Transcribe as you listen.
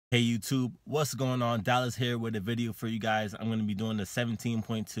Hey YouTube, what's going on? Dallas here with a video for you guys. I'm going to be doing the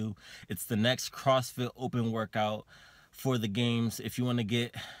 17.2. It's the next CrossFit open workout for the games. If you want to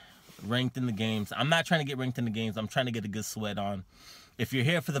get ranked in the games, I'm not trying to get ranked in the games. I'm trying to get a good sweat on. If you're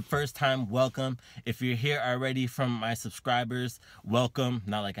here for the first time, welcome. If you're here already from my subscribers, welcome.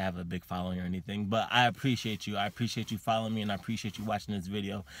 Not like I have a big following or anything, but I appreciate you. I appreciate you following me, and I appreciate you watching this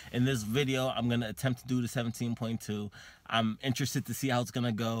video. In this video, I'm going to attempt to do the 17.2. I'm interested to see how it's going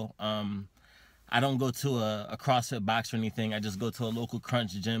to go. I don't go to a CrossFit box or anything. I just go to a local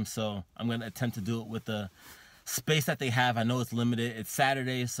crunch gym, so I'm going to attempt to do it with the space that they have. I know it's limited. It's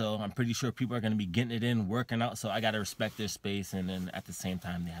Saturday, so I'm pretty sure people are going to be getting it in, working out, so I got to respect their space, and then at the same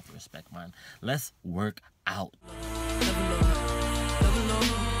time they have to respect mine. Let's work out.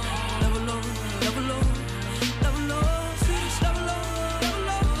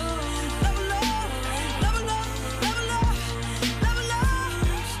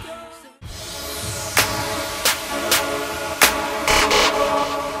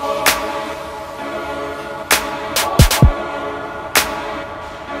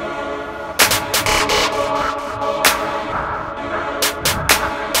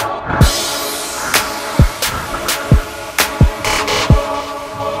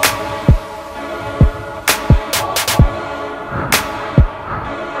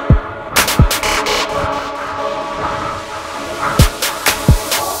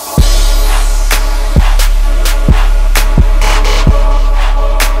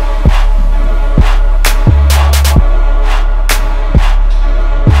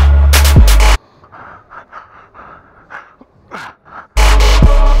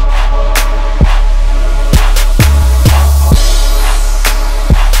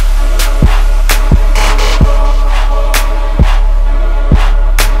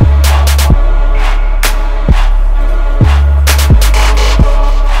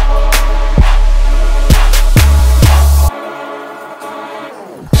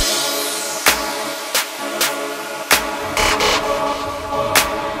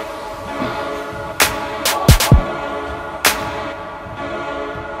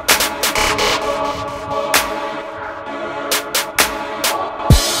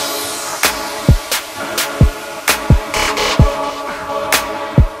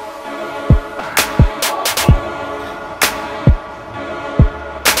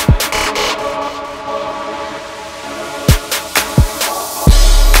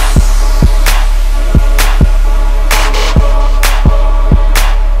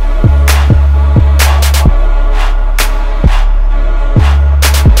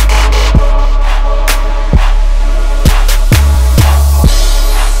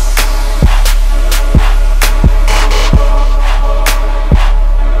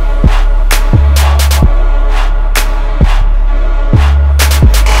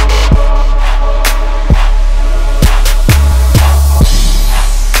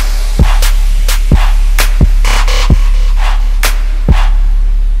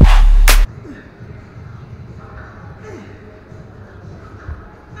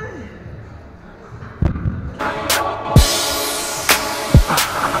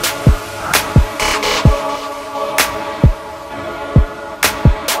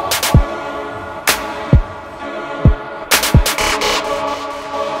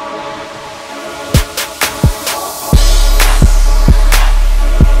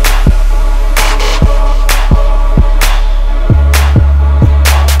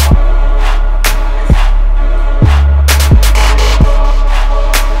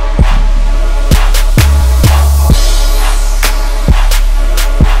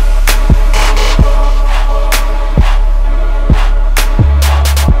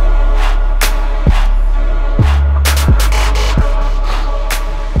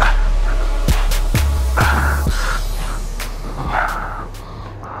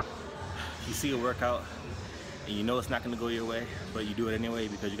 See a workout and you know it's not going to go your way, but you do it anyway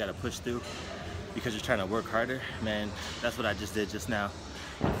because you got to push through, because you're trying to work harder. Man, that's what I just did just now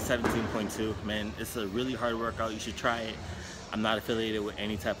with the 17.2. Man, it's a really hard workout. You should try it. I'm not affiliated with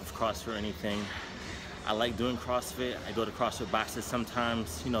any type of CrossFit or anything. I like doing CrossFit. I go to CrossFit boxes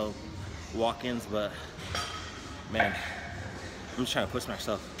sometimes, you know, walk-ins, but man, I'm just trying to push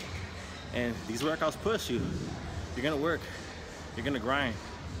myself. And these workouts push you. You're gonna work, you're gonna grind,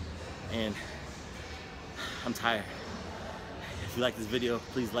 and I'm tired. If you like this video,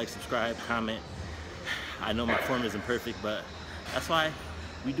 please like, subscribe, comment. I know my form isn't perfect, but that's why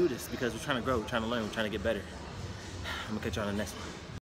we do this, because we're trying to grow, we're trying to learn, we're trying to get better. I'm gonna catch you on the next one.